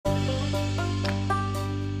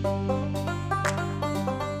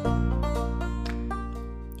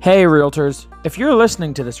Hey realtors, if you're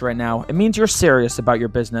listening to this right now, it means you're serious about your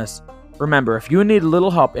business. Remember, if you need a little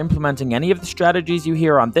help implementing any of the strategies you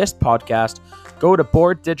hear on this podcast, go to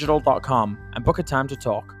boarddigital.com and book a time to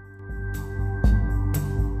talk.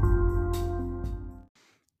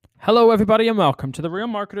 Hello everybody and welcome to the Real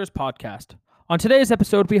Marketers Podcast. On today's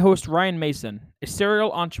episode, we host Ryan Mason, a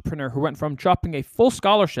serial entrepreneur who went from dropping a full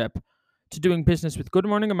scholarship to doing business with Good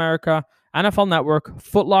Morning America, NFL Network,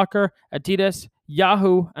 Foot Locker, Adidas,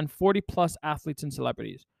 Yahoo, and 40-plus athletes and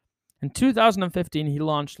celebrities. In 2015, he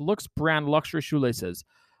launched Luxe Brand Luxury Shoelaces,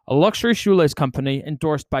 a luxury shoelace company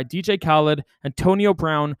endorsed by DJ Khaled, Antonio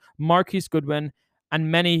Brown, Marquise Goodwin,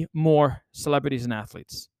 and many more celebrities and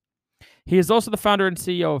athletes. He is also the founder and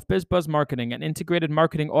CEO of BizBuzz Marketing, an integrated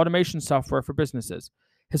marketing automation software for businesses.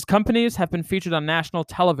 His companies have been featured on national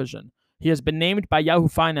television. He has been named by Yahoo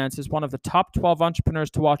Finance as one of the top 12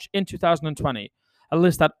 entrepreneurs to watch in 2020, a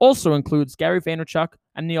list that also includes Gary Vaynerchuk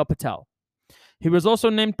and Neil Patel. He was also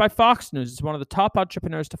named by Fox News as one of the top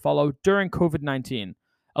entrepreneurs to follow during COVID-19,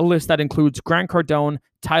 a list that includes Grant Cardone,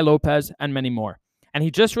 Ty Lopez, and many more. And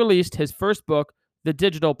he just released his first book, The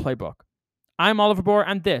Digital Playbook. I'm Oliver Bohr,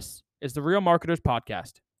 and this is the Real Marketers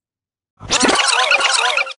Podcast.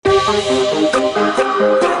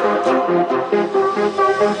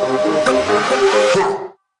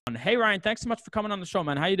 Hey Ryan, thanks so much for coming on the show,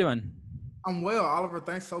 man. How you doing? I'm well, Oliver.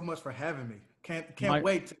 Thanks so much for having me. Can't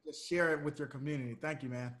wait to just share it with your community. Thank you,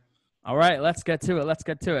 man. All right, let's get to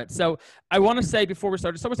it. So I want to say before we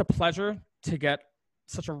start, it's always a pleasure to get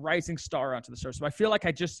such a rising star onto the show. So I feel like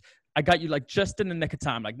I got you like just in the nick of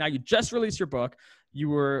time. Like now you just released your book. You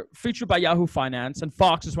were featured by Yahoo Finance, and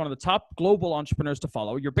Fox is one of the top global entrepreneurs to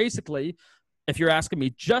follow. You're basically, if you're asking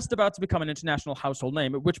me, just about to become an international household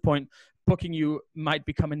name, at which point booking you might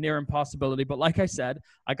become a near impossibility. But like I said,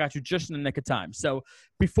 I got you just in the nick of time. So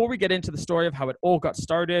before we get into the story of how it all got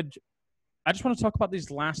started, I just want to talk about these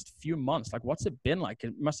last few months. Like, what's it been like?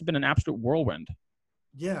 It must have been an absolute whirlwind.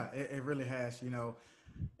 Yeah, it really has,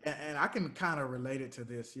 and I can kind of relate it to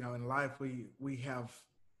this. In life, we have,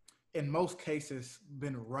 in most cases,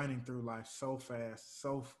 been running through life so fast,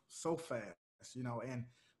 so fast, and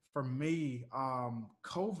for me,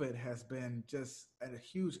 COVID has been just a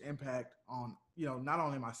huge impact on, not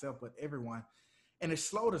only myself, but everyone. And it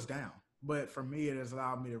slowed us down. But for me, it has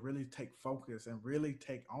allowed me to really take focus and really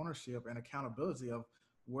take ownership and accountability of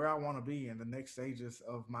where I want to be in the next stages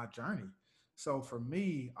of my journey. So for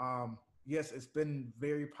me, yes, it's been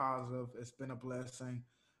very positive. It's been a blessing.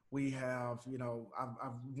 We have,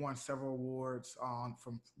 I've won several awards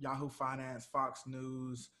from Yahoo Finance, Fox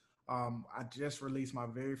News. I just released my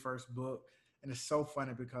very first book. And it's so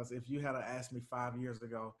funny because if you had asked me 5 years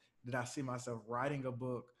ago, did I see myself writing a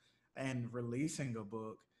book and releasing a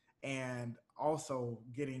book and also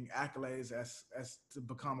getting accolades as to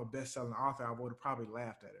become a best-selling author, I would have probably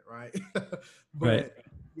laughed at it, right? But, Right.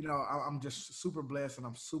 I'm just super blessed and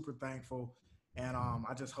I'm super thankful. And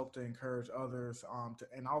I just hope to encourage others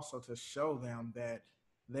and also to show them that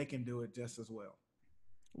they can do it just as well.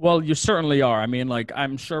 Well, you certainly are. I mean, like,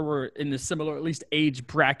 I'm sure we're in the similar, at least age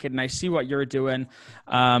bracket, and I see what you're doing.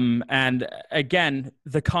 And again,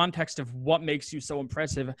 the context of what makes you so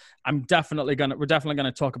impressive, we're definitely going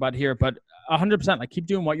to talk about here, but 100%, like, keep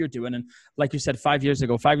doing what you're doing. And like you said, 5 years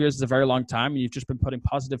ago, 5 years is a very long time. And you've just been putting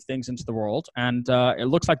positive things into the world. And it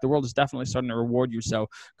looks like the world is definitely starting to reward you. So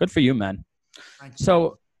good for you, man. Thank you.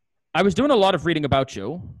 So I was doing a lot of reading about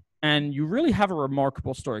you. And you really have a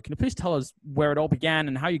remarkable story. Can you please tell us where it all began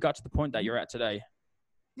and how you got to the point that you're at today?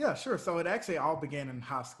 Yeah, sure. So it actually all began in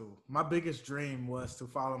high school. My biggest dream was to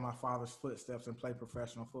follow my father's footsteps and play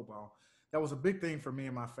professional football. That was a big thing for me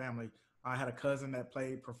and my family. I had a cousin that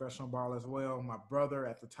played professional ball as well. My brother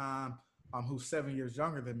at the time, who's 7 years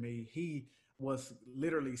younger than me, he was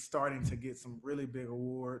literally starting to get some really big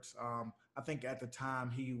awards. I think at the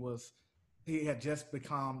time he had just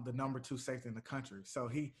become the number 2 safety in the country. So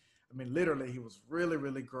literally he was really,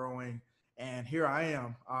 really growing. And here I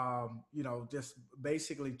am, just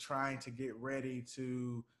basically trying to get ready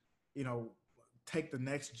to, take the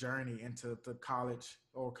next journey into the college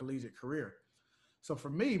or collegiate career. So for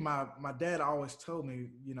me, my dad always told me,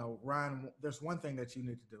 Ryan, there's one thing that you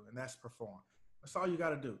need to do, and that's perform. That's all you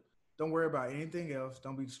got to do. Don't worry about anything else.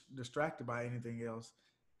 Don't be distracted by anything else.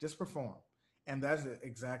 Just perform. And that's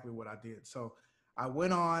exactly what I did. So I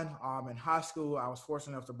went on in high school. I was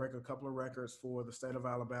fortunate enough to break a couple of records for the state of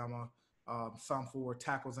Alabama, some for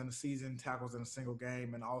tackles in the season, tackles in a single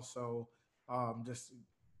game, and also just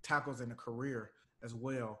tackles in a career as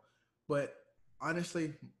well. But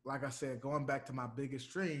honestly, like I said, going back to my biggest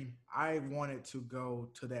dream, I wanted to go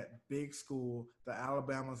to that big school, the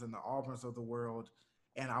Alabamas and the Auburns of the world,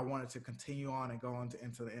 and I wanted to continue on and go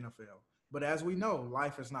into the NFL. But as we know,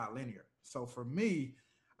 life is not linear. So for me,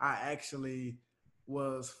 I actually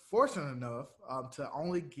was fortunate enough to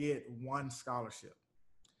only get one scholarship.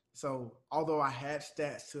 So although I had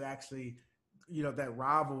stats to actually, that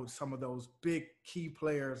rivaled some of those big key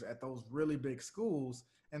players at those really big schools,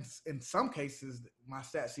 and in some cases, my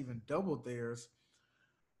stats even doubled theirs,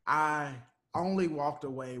 I only walked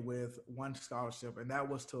away with one scholarship, and that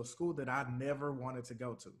was to a school that I never wanted to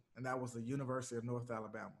go to, and that was the University of North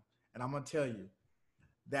Alabama. And I'm going to tell you,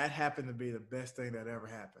 that happened to be the best thing that ever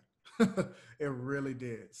happened. It really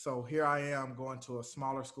did. So here I am going to a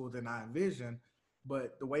smaller school than I envisioned,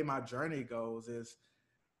 but the way my journey goes is,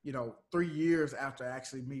 3 years after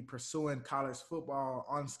actually me pursuing college football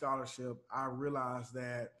on scholarship, I realized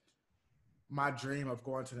that my dream of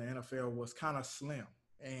going to the NFL was kind of slim.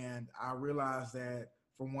 And I realized that,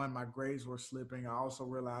 for one, my grades were slipping. I also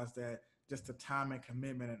realized that just the time and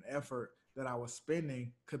commitment and effort that I was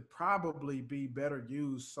spending could probably be better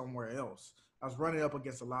used somewhere else. I was running up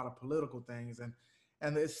against a lot of political things, and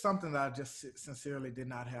it's something that I just sincerely did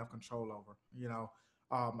not have control over.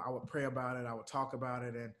 I would pray about it, I would talk about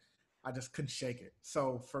it, and I just couldn't shake it.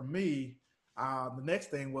 So for me, the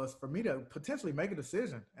next thing was for me to potentially make a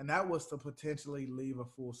decision, and that was to potentially leave a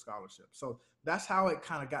full scholarship. So that's how it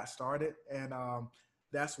kind of got started, and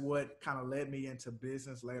that's what kind of led me into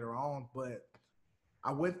business later on. But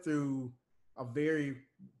I went through a very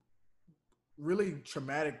really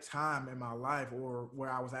traumatic time in my life, or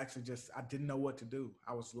where I was actually I didn't know what to do.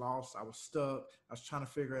 I was lost. I was stuck. I was trying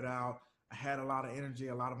to figure it out. I had a lot of energy,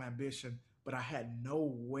 a lot of ambition, but I had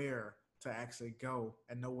nowhere to actually go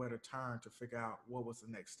and nowhere to turn to figure out what was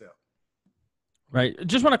the next step. Right.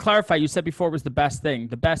 Just want to clarify, you said before it was the best thing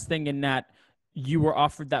in that you were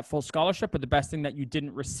offered that full scholarship, or the best thing that you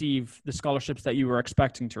didn't receive the scholarships that you were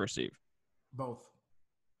expecting to receive? Both.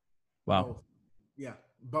 Wow. Both. Yeah,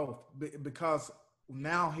 both. Because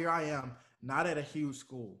now here I am, not at a huge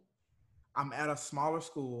school. I'm at a smaller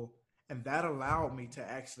school, and that allowed me to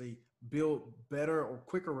actually build better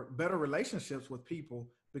relationships with people,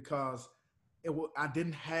 because I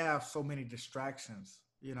didn't have so many distractions.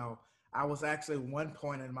 I was actually, at one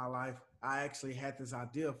point in my life, I actually had this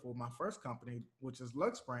idea for my first company, which is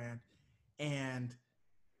Luxe Brand, and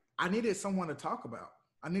I needed someone to talk about.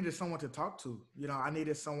 I needed someone to talk to. I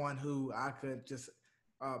needed someone who I could just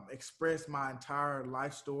express my entire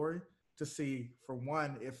life story, to see, for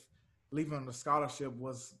one, if leaving the scholarship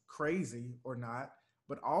was crazy or not,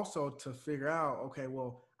 but also to figure out, okay,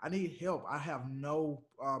 well, I need help. I have no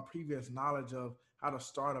previous knowledge of how to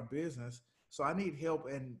start a business. So I need help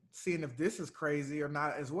in seeing if this is crazy or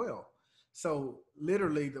not as well. So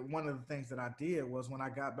literally, one of the things that I did was, when I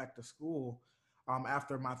got back to school,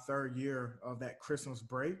 after my third year of that Christmas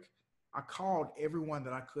break, I called everyone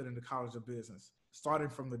that I could in the College of Business, starting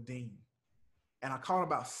from the dean. And I called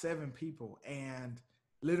about 7 people, and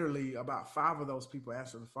literally about 5 of those people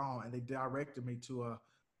answered the phone, and they directed me to a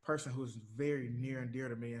person who's very near and dear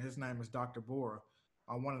to me, and his name is Dr. Bora,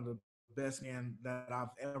 one of the best men that I've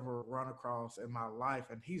ever run across in my life,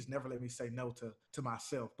 and he's never let me say no to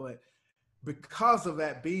myself. But because of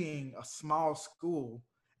that being a small school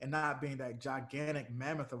and not being that gigantic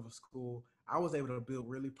mammoth of a school, I was able to build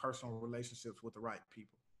really personal relationships with the right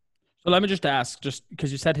people. So let me just ask, just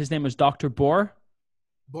because you said his name was Dr. Bora?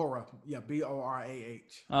 Bora, yeah, Borah.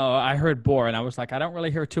 Oh, I heard Bor, and I was like, I don't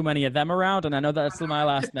really hear too many of them around, and I know that's my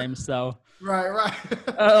last name, so right.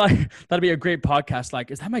 That'd be a great podcast. Like,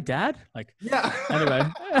 is that my dad? Like, yeah.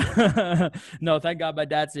 Anyway, no, thank God my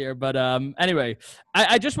dad's here. But anyway,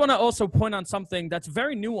 I just want to also point on something that's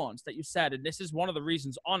very nuanced that you said, and this is one of the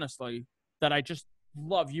reasons, honestly, that I just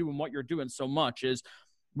love you and what you're doing so much. Is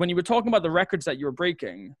when you were talking about the records that you were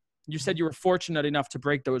breaking, you said you were fortunate enough to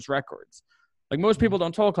break those records. Like, most people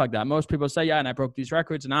don't talk like that. Most people say, yeah, and I broke these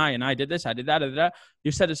records, and I did this, I did that.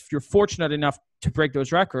 You said if you're fortunate enough to break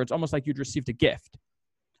those records, almost like you'd received a gift.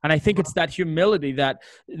 And I think it's that humility that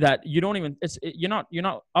you don't even, you're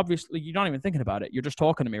not obviously, you're not even thinking about it. You're just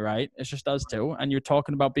talking to me, right? It just does too. And you're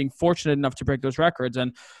talking about being fortunate enough to break those records.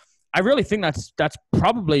 And I really think that's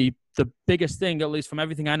probably the biggest thing, at least from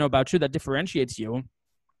everything I know about you, that differentiates you,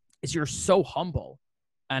 is you're so humble.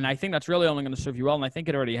 And I think that's really only going to serve you well. And I think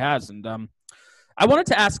it already has. And I wanted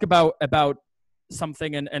to ask about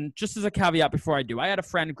something. And just as a caveat before I do, I had a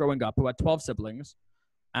friend growing up who had 12 siblings.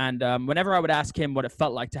 And whenever I would ask him what it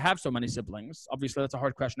felt like to have so many siblings, obviously that's a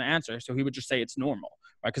hard question to answer. So he would just say it's normal,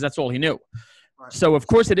 right? Because that's all he knew. Right. So, of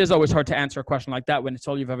course, it is always hard to answer a question like that when it's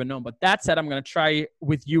all you've ever known. But that said, I'm going to try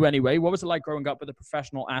with you anyway. What was it like growing up with a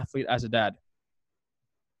professional athlete as a dad?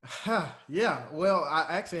 Yeah. Well, I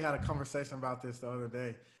actually had a conversation about this the other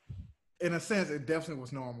day. In a sense, it definitely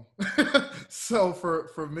was normal. So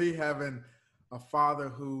for me having a father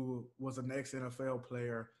who was an ex NFL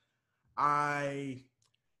player, I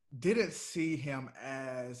didn't see him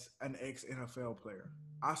as an ex NFL player.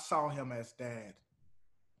 I saw him as dad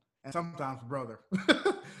and sometimes brother.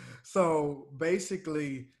 So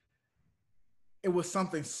basically, it was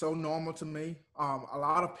something so normal to me. A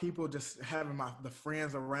lot of people just having the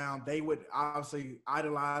friends around, they would obviously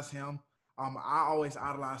idolize him. I always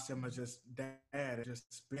idolized him as just dad, and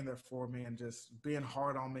just being there for me, and just being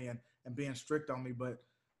hard on me, and being strict on me, but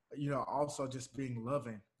also just being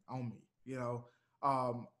loving on me.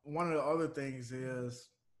 One of the other things is,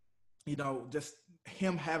 just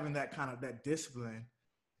him having that kind of that discipline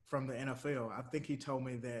from the NFL. I think he told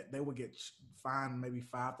me that they would get fined maybe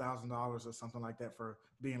 $5,000 or something like that for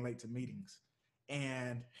being late to meetings.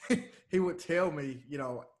 And he would tell me,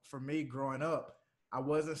 for me growing up, I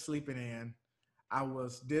wasn't sleeping in. I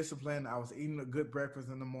was disciplined. I was eating a good breakfast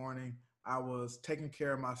in the morning. I was taking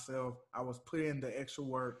care of myself. I was putting in the extra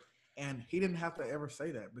work. And he didn't have to ever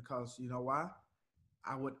say that, because you know why?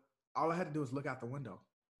 All I had to do was look out the window.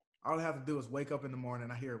 All I had to do was wake up in the morning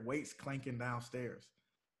and I hear weights clanking downstairs.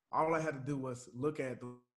 All I had to do was look at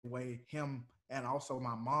the way him and also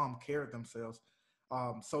my mom carried themselves.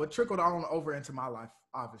 So it trickled on over into my life,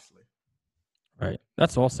 obviously. Right.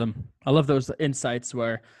 That's awesome. I love those insights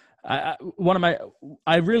where I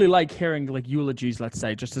really like hearing like eulogies, let's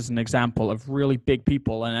say, just as an example of really big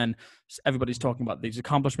people. And then everybody's talking about these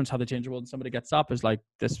accomplishments, how they change the world. And somebody gets up is like,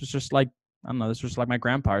 this was just like, I don't know, this was like my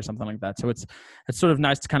grandpa or something like that. So it's sort of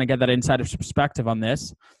nice to kind of get that insider perspective on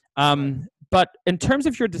this. Right. But in terms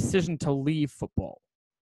of your decision to leave football,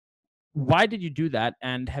 why did you do that?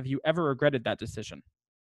 And have you ever regretted that decision?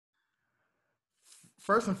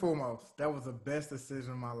 First and foremost, that was the best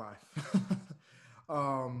decision of my life.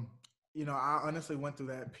 um, I honestly went through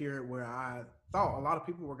that period where I thought a lot of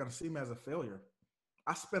people were going to see me as a failure.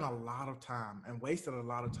 I spent a lot of time and wasted a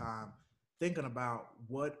lot of time thinking about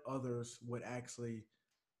what others would actually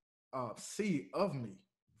see of me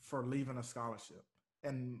for leaving a scholarship.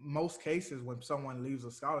 In most cases, when someone leaves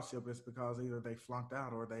a scholarship, it's because either they flunked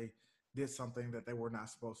out or they did something that they were not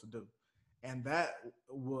supposed to do. And that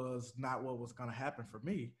was not what was going to happen for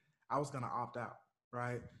me. I was going to opt out,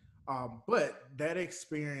 right? But that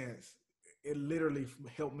experience, it literally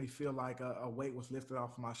helped me feel like a weight was lifted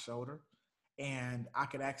off my shoulder, and I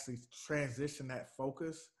could actually transition that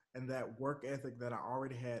focus and that work ethic that I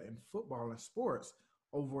already had in football and sports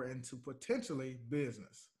over into potentially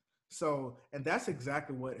business. So, and that's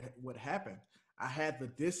exactly what happened. I had the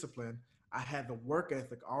discipline, I had the work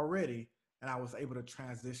ethic already, and I was able to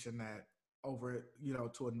transition that over,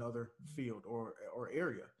 to another field or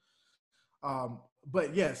area.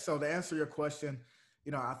 But yes, so to answer your question,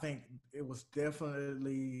 I think it was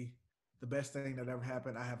definitely the best thing that ever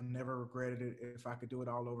happened. I have never regretted it. If I could do it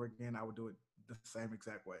all over again, I would do it the same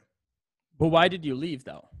exact way. But why did you leave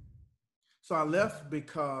though? So I left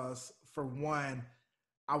because, for one,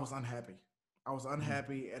 I was unhappy. I was Mhm.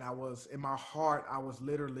 unhappy, and I was in my heart. I was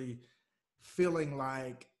literally feeling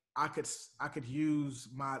like I could use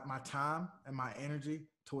my time and my energy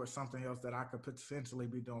towards something else that I could potentially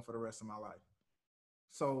be doing for the rest of my life.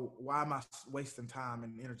 So why am I wasting time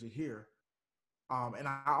and energy here? And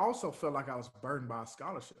I also felt like I was burdened by a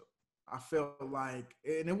scholarship. I felt like,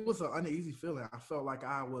 and it was an uneasy feeling. I felt like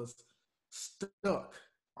I was stuck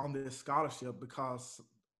on this scholarship because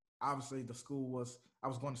obviously I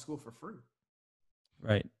was going to school for free.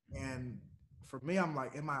 Right. And for me, I'm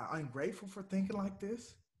like, am I ungrateful for thinking like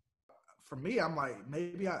this? For me, I'm like,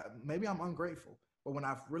 maybe I'm ungrateful. But when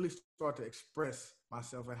I really start to express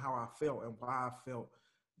myself and how I felt and why I felt,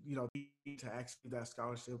 to actually that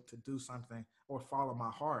scholarship to do something or follow my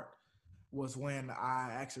heart, was when I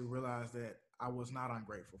actually realized that I was not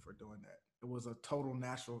ungrateful for doing that. It was a total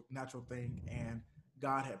natural thing, and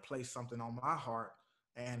God had placed something on my heart,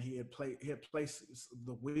 and he had placed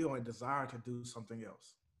the will and desire to do something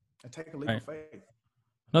else and take a leap Right. of faith.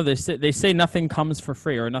 No, they say nothing comes for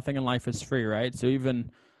free, or nothing in life is free, right? So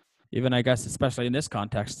even I guess, especially in this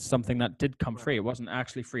context, something that did come Right. free, it wasn't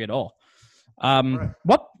actually free at all. Right.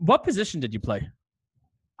 What position did you play?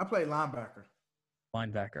 I played linebacker.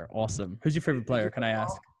 Linebacker. Awesome. Who's your favorite Did player? you Can play I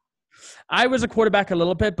ask? ball? I was a quarterback a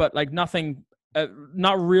little bit, but like nothing,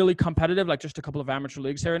 not really competitive. Like just a couple of amateur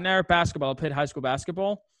leagues here and there. Basketball. I played high school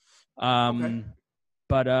basketball. Okay. Um,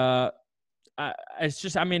 but it's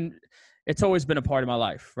just, I mean, it's always been a part of my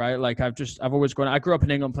life, right? Like I've always grown. I grew up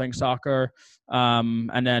in England playing soccer,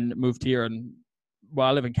 and then moved here, and well,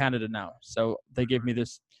 I live in Canada now, so they gave me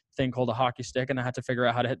this thing called a hockey stick, and I had to figure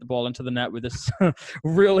out how to hit the ball into the net with this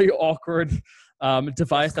really awkward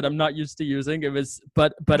device that I'm not used to using. It was,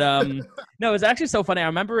 but no, it was actually so funny. I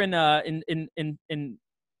remember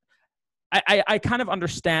I kind of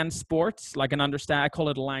understand sports, like I call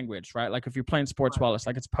it a language, right? Like if you're playing sports well, it's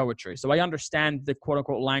like it's poetry. So I understand the quote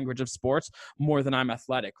unquote language of sports more than I'm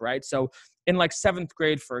athletic, right? So in like 7th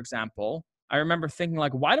grade, for example, I remember thinking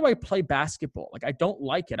like, why do I play basketball? Like I don't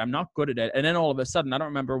like it. I'm not good at it. And then all of a sudden, I don't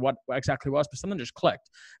remember what exactly it was, but something just clicked.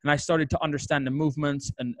 And I started to understand the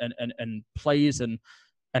movements and plays and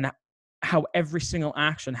how every single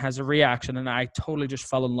action has a reaction. And I totally just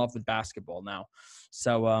fell in love with basketball now.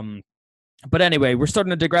 So, but anyway, we're starting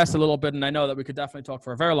to digress a little bit, and I know that we could definitely talk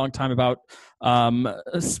for a very long time about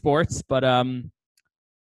sports. But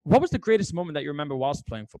what was the greatest moment that you remember whilst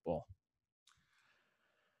playing football?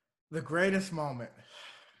 The greatest moment.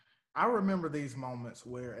 I remember these moments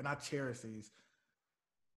where, and I cherish these,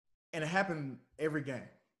 and it happened every game,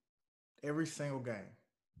 every single game.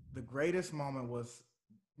 The greatest moment was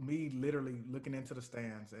me literally looking into the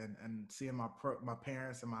stands and seeing my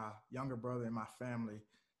parents and my younger brother and my family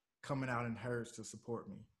coming out in herds to support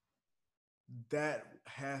me. That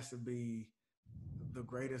has to be the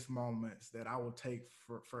greatest moments that I will take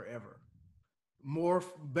for forever.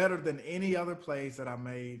 Better than any other plays that I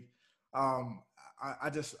made. Um,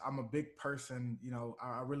 I'm a big person. You know,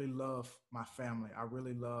 I really love my family. I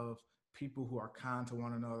really love people who are kind to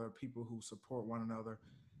one another, people who support one another.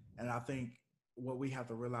 And I think what we have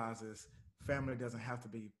to realize is family doesn't have to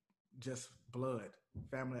be just blood.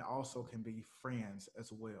 Family also can be friends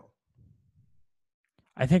as well.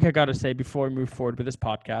 I think I got to say before we move forward with this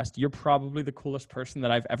podcast, you're probably the coolest person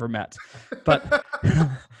that I've ever met. But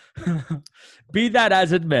be that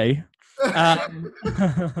as it may.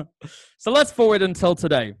 So let's forward until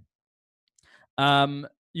today.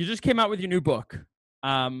 You just came out with your new book.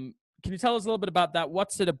 Can you tell us a little bit about that?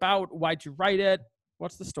 What's it about? Why'd you write it?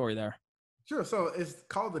 What's the story there? Sure. So it's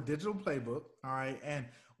called the Digital Playbook. All right. And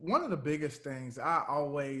one of the biggest things I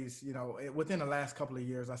always, within the last couple of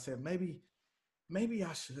years, I said, maybe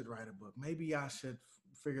I should write a book. Maybe I should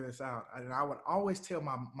figure this out. And I would always tell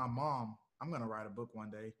my mom, I'm going to write a book one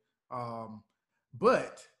day.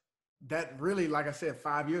 But that really, like I said,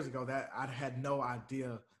 5 years ago, that I had no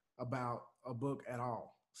idea about a book at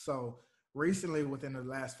all. So recently, within the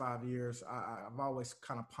last 5 years, I've always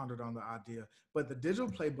kind of pondered on the idea. But the Digital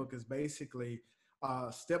Playbook is basically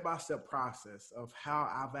a step-by-step process of how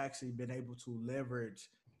I've actually been able to leverage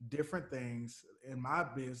different things in my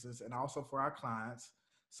business and also for our clients.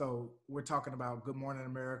 So we're talking about Good Morning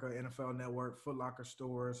America, NFL Network, Foot Locker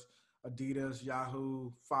stores, Adidas,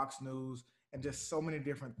 Yahoo, Fox News, and just so many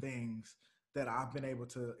different things that I've been able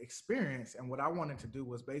to experience. And what I wanted to do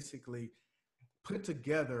was basically put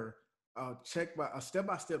together a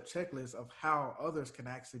step-by-step checklist of how others can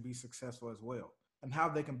actually be successful as well and how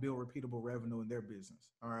they can build repeatable revenue in their business.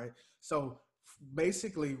 All right. So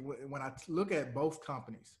basically, when I look at both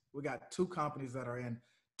companies, we got 2 companies that are in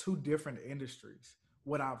 2 different industries.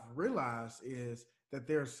 What I've realized is that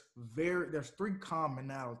there's 3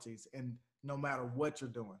 commonalities, and no matter what you're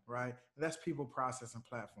doing, right? And that's people, process, and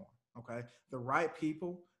platform. Okay, the right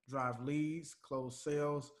people drive leads, close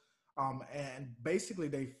sales, and basically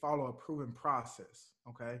they follow a proven process.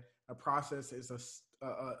 Okay, a process is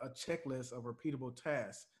a checklist of repeatable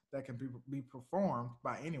tasks that can be performed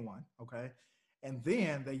by anyone. Okay, and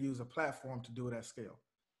then they use a platform to do it at scale.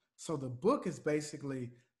 So the book is basically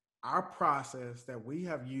our process that we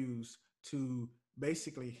have used to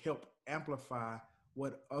basically help amplify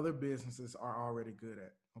what other businesses are already good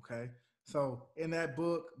at. Okay. So in that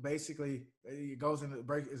book, basically it goes into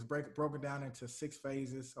broken down into 6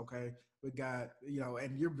 phases. Okay. We got,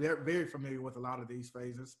 and you're very, very familiar with a lot of these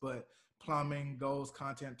phases, but plumbing, goals,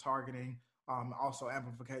 content targeting, also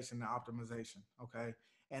amplification and optimization. Okay.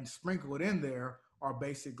 And sprinkled in there are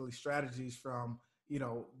basically strategies from,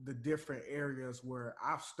 the different areas where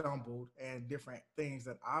I've stumbled and different things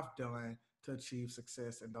that I've done to achieve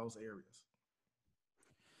success in those areas.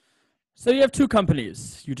 So you have 2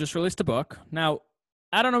 companies. You just released a book. Now,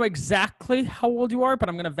 I don't know exactly how old you are, but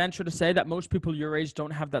I'm going to venture to say that most people your age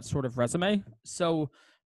don't have that sort of resume. So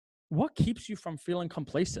what keeps you from feeling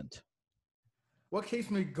complacent? What keeps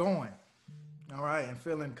me going? All right.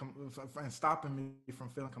 And stopping me from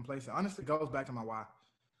feeling complacent, honestly, goes back to my why.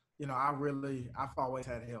 I've always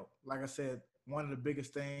had help. Like I said, one of the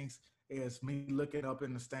biggest things is me looking up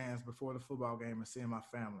in the stands before the football game and seeing my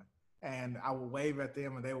family. And I would wave at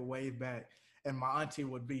them and they would wave back. And my auntie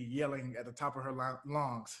would be yelling at the top of her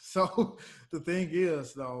lungs. So the thing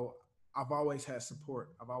is, though, I've always had support.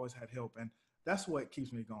 I've always had help. And that's what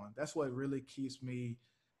keeps me going. That's what really keeps me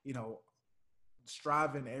you know,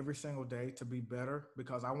 striving every single day to be better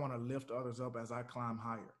because I want to lift others up as I climb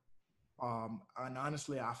higher. And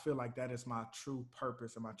honestly, I feel like that is my true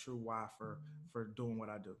purpose and my true why for doing what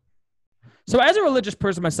I do. So as a religious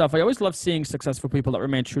person myself, I always love seeing successful people that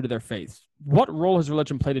remain true to their faith. What role has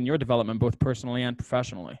religion played in your development, both personally and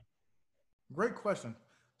professionally? Great question.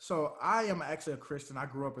 So I am actually a Christian. I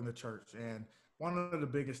grew up in the church, and one of the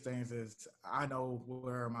biggest things is I know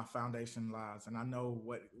where my foundation lies, and I know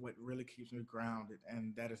what really keeps me grounded,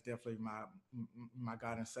 and that is definitely my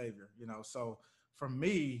God and Savior. So for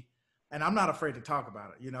me, and I'm not afraid to talk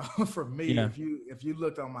about it. For me, Yeah. if you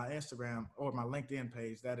looked on my Instagram or my LinkedIn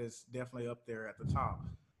page, that is definitely up there at the top.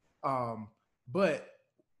 But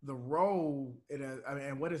the role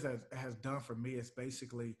and what it has done for me is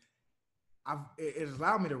basically it has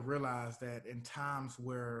allowed me to realize that in times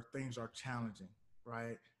where things are challenging,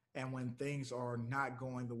 right? And when things are not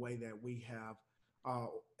going the way that we have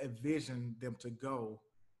envisioned them to go,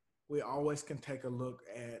 we always can take a look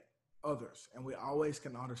at others, and we always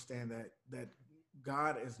can understand that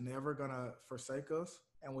God is never gonna forsake us,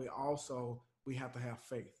 and we have to have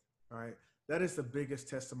faith, right? That is the biggest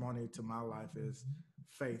testimony to my life is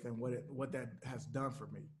faith and what that has done for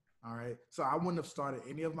me. All right. So I wouldn't have started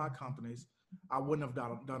any of my companies. I wouldn't have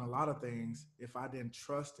done a lot of things if I didn't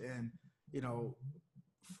trust in,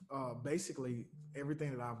 basically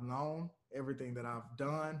everything that I've known, everything that I've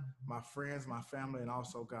done, my friends, my family, and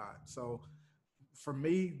also God. So for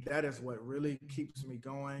me, that is what really keeps me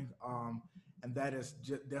going. And that is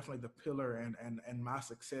definitely the pillar and my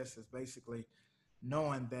success is basically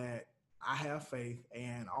knowing that I have faith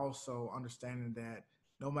and also understanding that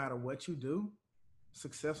no matter what you do,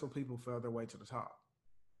 successful people fell their way to the top.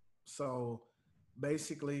 So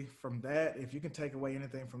basically from that, if you can take away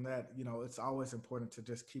anything from that, it's always important to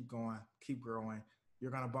just keep going, keep growing.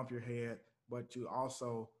 You're going to bump your head, but you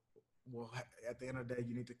also at the end of the day,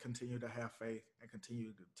 you need to continue to have faith and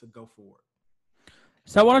continue to go forward.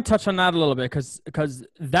 So I want to touch on that a little bit because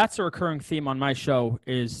that's a recurring theme on my show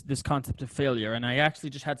is this concept of failure. And I actually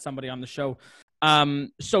just had somebody on the show.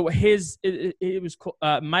 So it was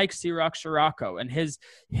Mike Sirocco, and his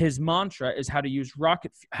mantra is how to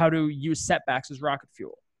use setbacks as rocket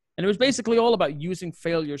fuel. And it was basically all about using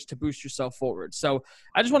failures to boost yourself forward. So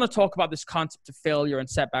I just want to talk about this concept of failure and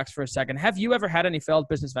setbacks for a second. Have you ever had any failed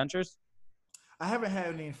business ventures? I haven't had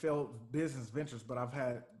any failed business ventures, but I've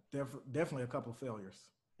had definitely a couple of failures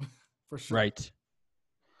for sure. Right.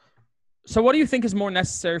 So what do you think is more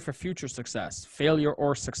necessary for future success, failure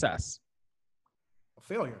or success?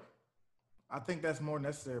 Failure. I think that's more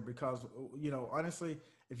necessary because, honestly,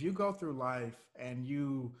 if you go through life and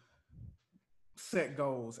you set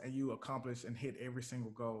goals and you accomplish and hit every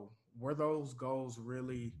single goal, were those goals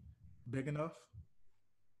really big enough?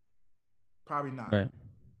 Probably not.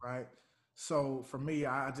 Right. So for me,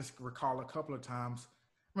 I just recall a couple of times.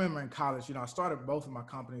 I remember in college, I started both of my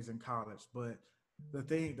companies in college, but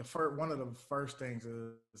one of the first things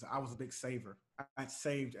is I was a big saver. I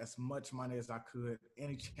saved as much money as I could,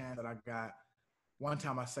 any chance that I got. One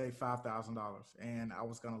time I saved $5,000 and I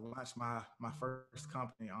was going to launch my first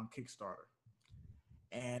company on Kickstarter.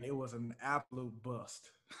 And it was an absolute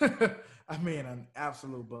bust. I mean, an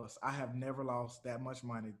absolute bust. I have never lost that much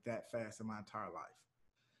money that fast in my entire life.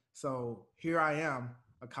 So here I am,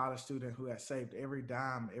 a college student who has saved every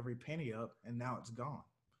dime, every penny up, and now it's gone.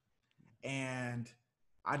 And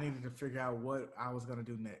I needed to figure out what I was going to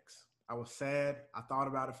do next. I was sad. I thought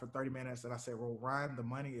about it for 30 minutes and I said, well, Ryan, the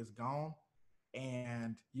money is gone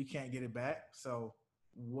and you can't get it back. So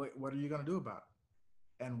what are you going to do about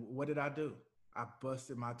it? And what did I do? I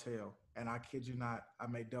busted my tail, and I kid you not, I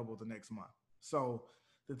made double the next month. So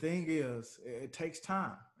the thing is, it takes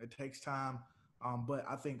time. It takes time. But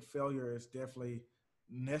I think failure is definitely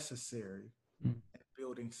necessary in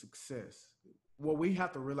building success. What we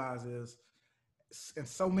have to realize is in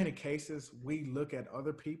so many cases, we look at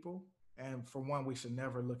other people, and for one, we should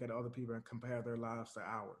never look at other people and compare their lives to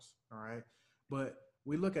ours. All right. But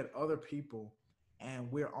we look at other people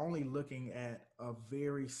and we're only looking at a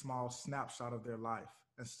very small snapshot of their life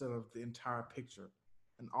instead of the entire picture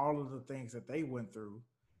and all of the things that they went through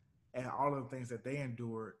and all of the things that they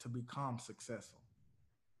endured to become successful.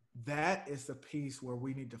 That is the piece where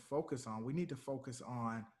we need to focus on. We need to focus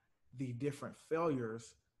on the different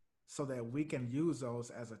failures so that we can use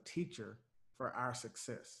those as a teacher for our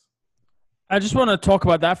success. I just want to talk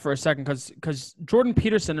about that for a second because Jordan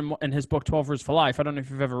Peterson in his book 12 Rules for Life, I don't know if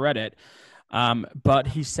you've ever read it, but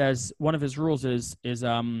he says one of his rules is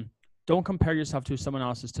don't compare yourself to someone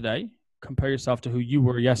else's today. Compare yourself to who you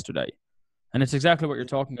were yesterday. And it's exactly what you're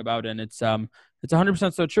talking about. And it's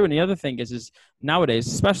 100% so true. And the other thing is nowadays,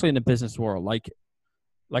 especially in the business world, like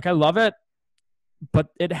I love it, but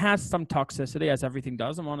it has some toxicity, as everything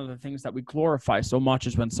does. And one of the things that we glorify so much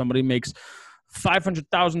is when somebody makes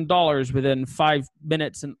 $500,000 within 5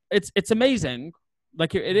 minutes, and it's amazing.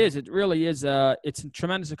 Like it is, it really is. It's a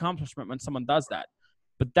tremendous accomplishment when someone does that.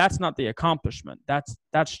 But that's not the accomplishment.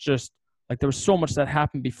 That's just like there was so much that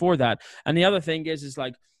happened before that. And the other thing is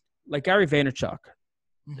like Gary Vaynerchuk.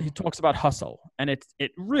 He talks about hustle, and it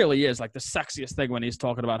really is like the sexiest thing when he's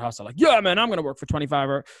talking about hustle. Like, yeah, man, I'm going to work for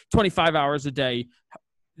 25 hours a day.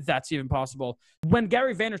 That's even possible. When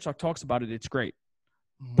Gary Vaynerchuk talks about it, it's great.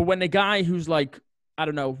 But when the guy who's like, I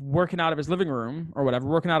don't know, working out of his living room or whatever,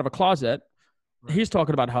 working out of a closet, he's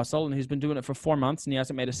talking about hustle, and he's been doing it for 4 months and he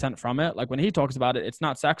hasn't made a cent from it. Like when he talks about it, it's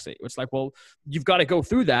not sexy. It's like, well, you've got to go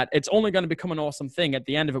through that. It's only going to become an awesome thing at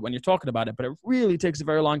the end of it when you're talking about it, but it really takes a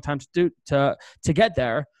very long time to get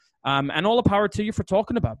there. And all the power to you for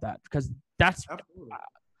talking about that, because that's, absolutely,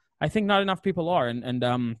 I think not enough people are.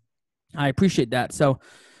 And I appreciate that. So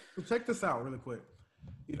check this out really quick.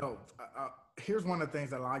 You know, here's one of the things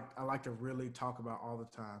that I like to really talk about all the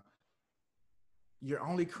time. You're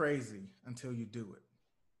only crazy until you do it.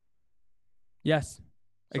 Yes,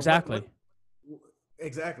 exactly.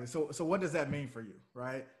 Exactly. So what does that mean for you,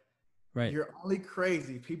 right? Right. You're only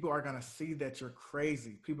crazy. People are going to see that you're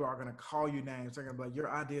crazy. People are going to call you names. They're going to be like,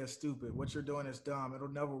 your idea is stupid. What you're doing is dumb. It'll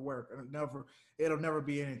never work. It'll never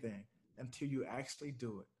be anything until you actually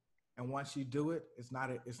do it. And once you do it, it's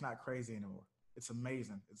not crazy anymore. It's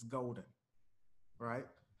amazing. It's golden. Right?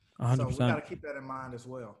 100%. So we got to keep that in mind as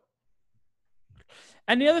well.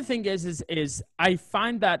 And the other thing is I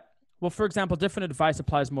find that, well, for example, different advice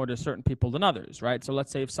applies more to certain people than others, right? So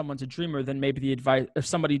let's say if someone's a dreamer, then maybe the advice, if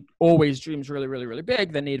somebody always dreams really, really, really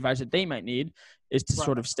big, then the advice that they might need is to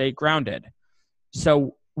sort of stay grounded.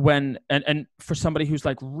 So when, and for somebody who's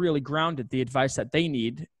like really grounded, the advice that they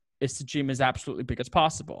need is to dream as absolutely big as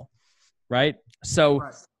possible, right? So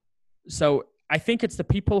I think it's the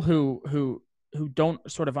people who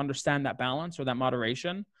don't sort of understand that balance or that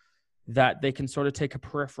moderation, that they can sort of take a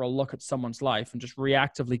peripheral look at someone's life and just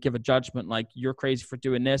reactively give a judgment like, you're crazy for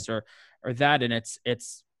doing this or that. And it's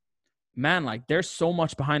man, like there's so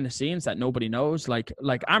much behind the scenes that nobody knows. Like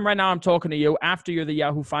I'm talking to you after you're the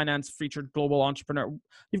Yahoo Finance featured global entrepreneur.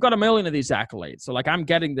 You've got a million of these accolades. So like I'm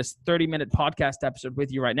getting this 30-minute podcast episode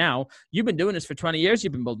with you right now. You've been doing this for 20 years.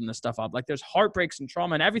 You've been building this stuff up. Like there's heartbreaks and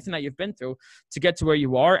trauma and everything that you've been through to get to where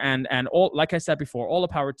you are. And all, like I said before, all the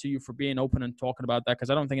power to you for being open and talking about that, because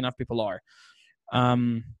I don't think enough people are.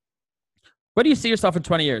 Where do you see yourself in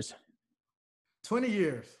 20 years? 20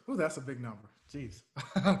 years. Ooh, that's a big number. Jeez.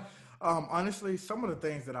 Honestly, some of the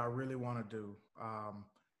things that I really want to do,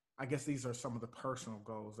 I guess these are some of the personal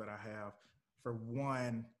goals that I have. For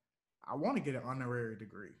one, I want to get an honorary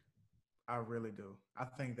degree. I really do. I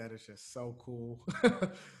think that is just so cool.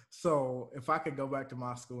 So if I could go back to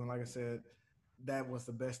my school, and like I said, that was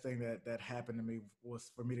the best thing that happened to me,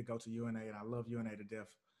 was for me to go to UNA, and I love UNA to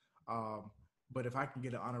death. But if I can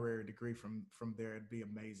get an honorary degree from there, it'd be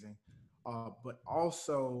amazing. But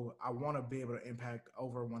also, I want to be able to impact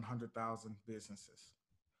over 100,000 businesses.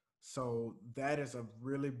 So that is a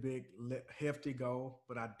really big, hefty goal,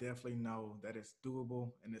 but I definitely know that it's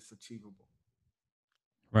doable and it's achievable.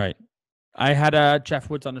 Right. I had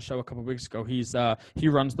Jeff Woods on the show a couple of weeks ago. He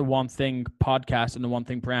runs the One Thing podcast and the One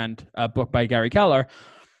Thing brand, book by Gary Keller,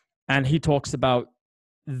 and he talks about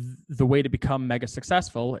the way to become mega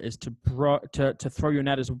successful is to throw your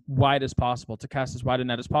net as wide as possible, to cast as wide a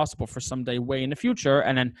net as possible for someday way in the future,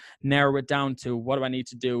 and then narrow it down to what do I need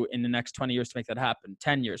to do in the next 20 years to make that happen?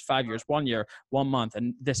 10 years, 5 years, 1 year, 1 month,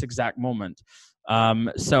 and this exact moment.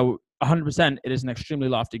 So 100%, it is an extremely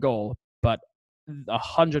lofty goal, but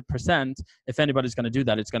 100%, if anybody's going to do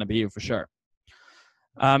that, it's going to be you for sure.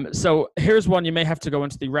 So here's one. You may have to go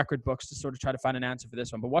into the record books to sort of try to find an answer for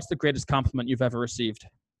this one, but what's the greatest compliment you've ever received?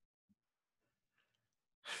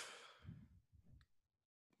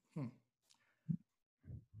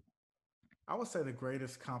 I would say the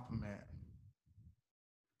greatest compliment,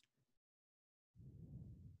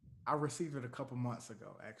 I received it a couple months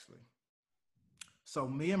ago, actually. So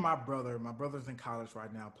me and my brother's in college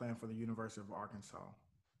right now, playing for the University of Arkansas.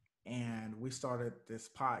 And we started this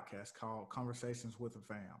podcast called Conversations with a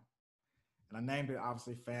Fam. And I named it,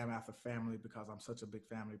 obviously, Fam after family, because I'm such a big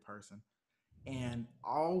family person. And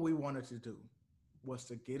all we wanted to do was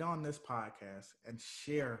to get on this podcast and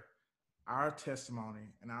share our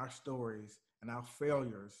testimony and our stories and our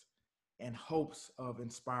failures in hopes of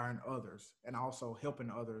inspiring others and also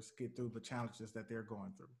helping others get through the challenges that they're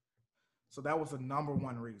going through. So that was the number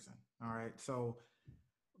one reason. All right. So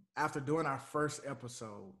after doing our first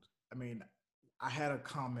episode, I mean, I had a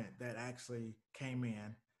comment that actually came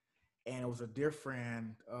in, and it was a dear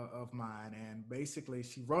friend of mine. And basically,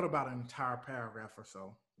 she wrote about an entire paragraph or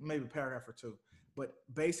so, maybe a paragraph or two. But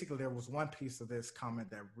basically, there was one piece of this comment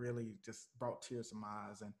that really just brought tears to my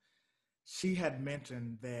eyes. And she had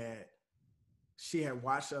mentioned that she had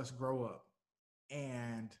watched us grow up.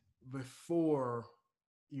 And before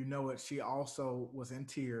you know it, she also was in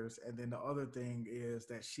tears. And then the other thing is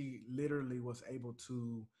that she literally was able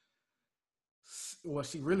to, well,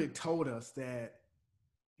 she really told us that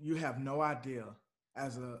you have no idea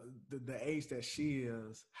as the age that she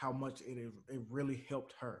is, how much it really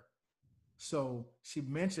helped her. So she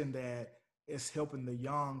mentioned that it's helping the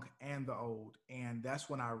young and the old. And that's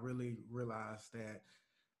when I really realized that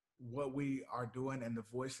what we are doing and the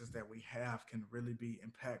voices that we have can really be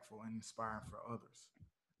impactful and inspiring for others.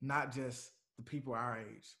 Not just the people our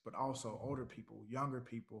age, but also older people, younger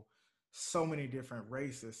people, so many different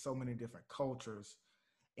races, so many different cultures.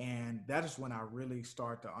 And that is when I really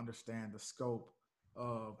start to understand the scope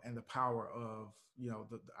of and the power of,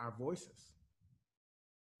 our voices.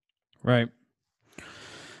 Right.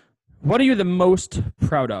 What are you the most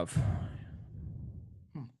proud of?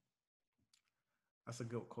 That's a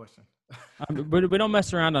good question. We don't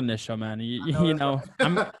mess around on this show, man. Right.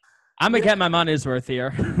 I'm gonna get my money's worth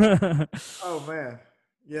here. Oh man,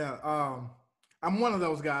 yeah. I'm one of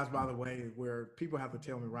those guys, by the way, where people have to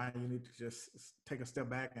tell me, Ryan, you need to just take a step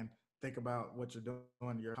back and think about what you're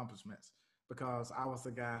doing, your accomplishments. Because I was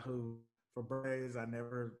the guy who, for birthdays, I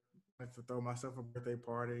never wanted to throw myself a birthday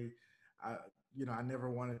party. I never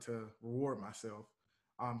wanted to reward myself.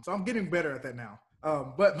 So I'm getting better at that now.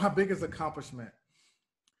 But my biggest accomplishment,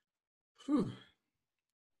 whew,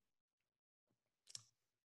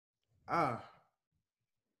 ah,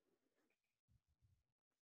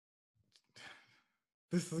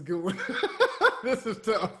 this is a good one. This is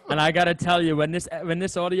tough. And I gotta tell you, when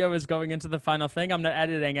this audio is going into the final thing, I'm not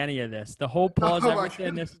editing any of this. The whole pause,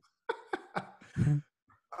 everything.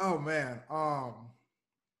 Oh man.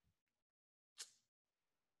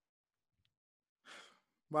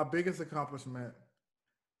 My biggest accomplishment,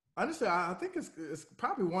 honestly, I think it's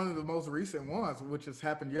probably one of the most recent ones, which has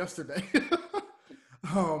happened yesterday.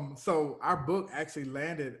 So our book actually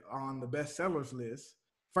landed on the bestsellers list.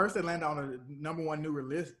 First, it landed on the number one new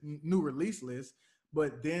release list,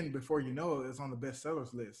 but then before you know it, it's on the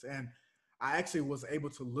bestsellers list. And I actually was able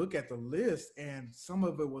to look at the list, and some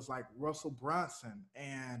of it was like Russell Brunson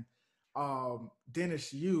and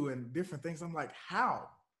Dennis Yu and different things. I'm like, how?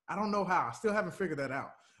 I don't know how. I still haven't figured that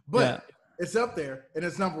out, but it's up there and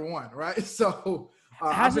it's number one, right? So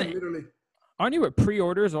I've been literally. Aren't you at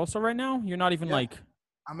pre-orders also right now? You're not even like.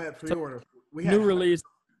 I'm at pre-order. We had new release.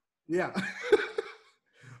 Yeah.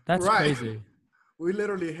 That's crazy. We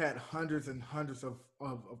literally had hundreds and hundreds of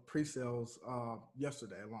pre-sales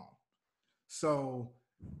yesterday alone. So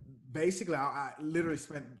basically, I literally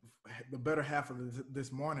spent the better half of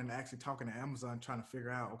this morning actually talking to Amazon, trying to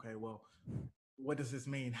figure out, okay, well, what does this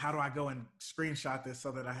mean? How do I go and screenshot this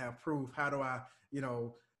so that I have proof? How do I,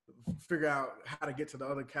 figure out how to get to the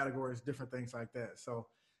other categories, different things like that. So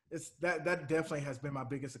it's that definitely has been my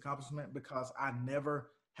biggest accomplishment, because I never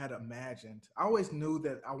had imagined. I always knew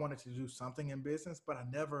that I wanted to do something in business, but I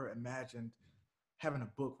never imagined having a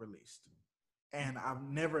book released. And I've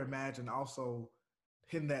never imagined also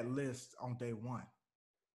hitting that list on day one.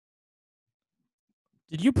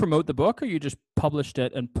 Did you promote the book, or you just published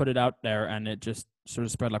it and put it out there and it just sort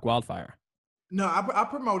of spread like wildfire? No, I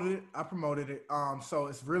promoted it. So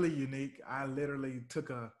it's really unique. I literally took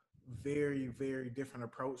a very, very different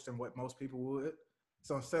approach than what most people would.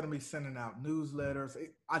 So instead of me sending out newsletters,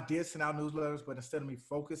 I did send out newsletters, but instead of me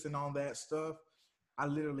focusing on that stuff, I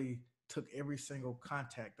literally took every single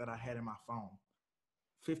contact that I had in my phone,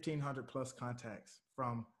 1,500 plus contacts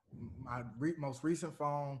from my most recent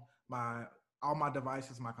phone, all my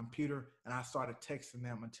devices, my computer, and I started texting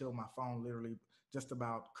them until my phone literally just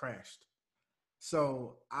about crashed.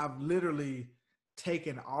 So I've literally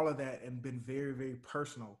taken all of that and been very, very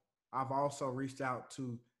personal. I've also reached out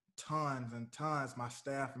to tons and tons. My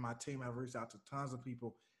staff and my team have reached out to tons of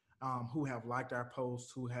people who have liked our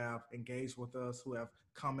posts, who have engaged with us, who have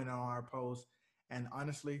commented on our posts. And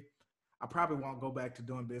honestly, I probably won't go back to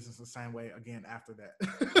doing business the same way again after that.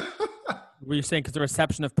 Were you saying because the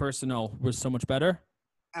reception of personal was so much better?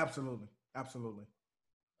 Absolutely. Absolutely.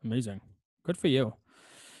 Amazing. Good for you.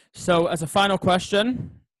 So as a final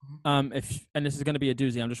question, and this is going to be a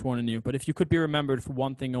doozy, I'm just warning you, but if you could be remembered for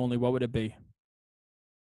one thing only, what would it be?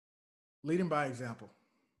 Leading by example.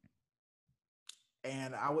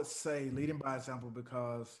 And I would say leading by example,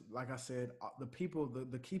 because like I said, the people,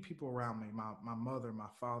 the key people around me, my mother, my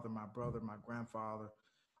father, my brother, my grandfather,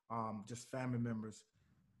 just family members.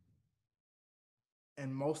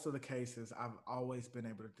 In most of the cases, I've always been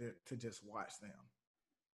able to just watch them.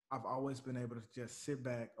 I've always been able to just sit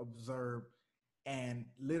back, observe, and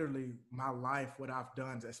literally my life, what I've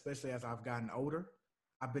done, especially as I've gotten older,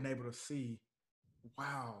 I've been able to see,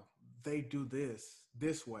 wow, they do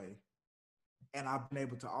this way. And I've been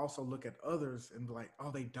able to also look at others and be like, oh,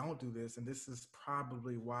 they don't do this. And this is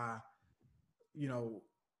probably why, you know,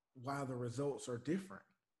 why the results are different,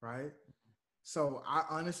 right? So I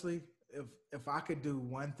honestly, if I could do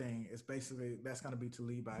one thing, it's basically that's going to be to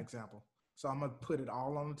lead by example. So I'm going to put it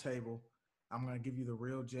all on the table. I'm going to give you the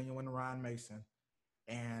real, genuine Ryan Mason,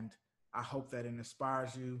 and I hope that it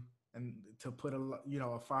inspires you and to put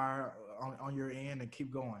a fire on your end and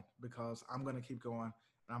keep going, because I'm going to keep going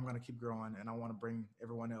and I'm going to keep growing, and I want to bring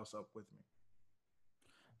everyone else up with me.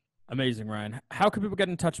 Amazing, Ryan. How can people get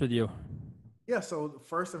in touch with you? Yeah, so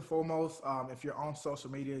first and foremost, if you're on social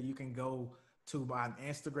media, you can go to my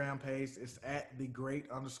Instagram page. It's at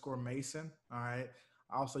 @the_great_Mason. All right.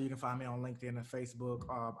 Also, you can find me on LinkedIn and Facebook.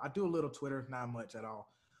 I do a little Twitter, not much at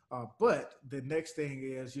all. But the next thing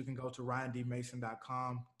is you can go to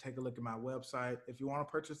ryandmason.com, take a look at my website. If you want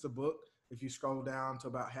to purchase a book, if you scroll down to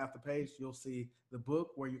about half the page, you'll see the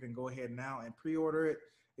book where you can go ahead now and pre-order it.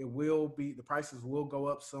 The prices will go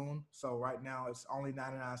up soon. So right now it's only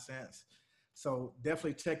 99 cents. So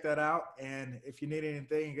definitely check that out. And if you need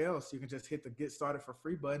anything else, you can just hit the Get Started for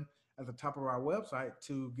Free button at the top of our website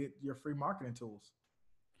to get your free marketing tools.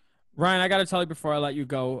 Ryan, I got to tell you before I let you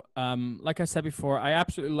go, like I said before, I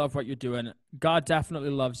absolutely love what you're doing. God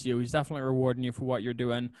definitely loves you. He's definitely rewarding you for what you're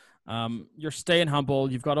doing. You're staying humble.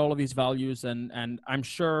 You've got all of these values, and I'm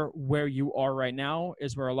sure where you are right now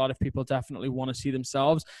is where a lot of people definitely want to see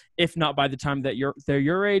themselves, if not by the time that they're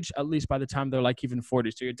your age, at least by the time they're like even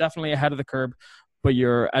 40. So you're definitely ahead of the curve. But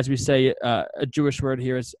you're, as we say, a Jewish word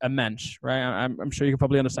here is a mensch, right? I'm sure you can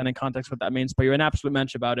probably understand in context what that means, but you're an absolute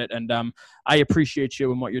mensch about it. And I appreciate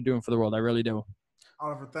you and what you're doing for the world. I really do.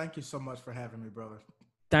 Oliver, thank you so much for having me, brother.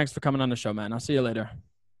 Thanks for coming on the show, man. I'll see you later.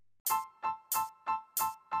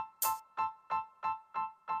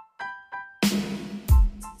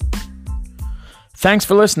 Thanks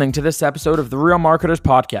for listening to this episode of the Real Marketers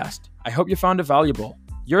Podcast. I hope you found it valuable.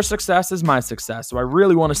 Your success is my success, so I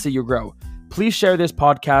really want to see you grow. Please share this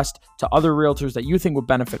podcast to other realtors that you think would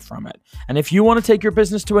benefit from it. And if you want to take your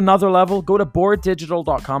business to another level, go to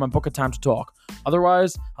boarddigital.com and book a time to talk.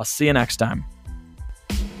 Otherwise, I'll see you next time.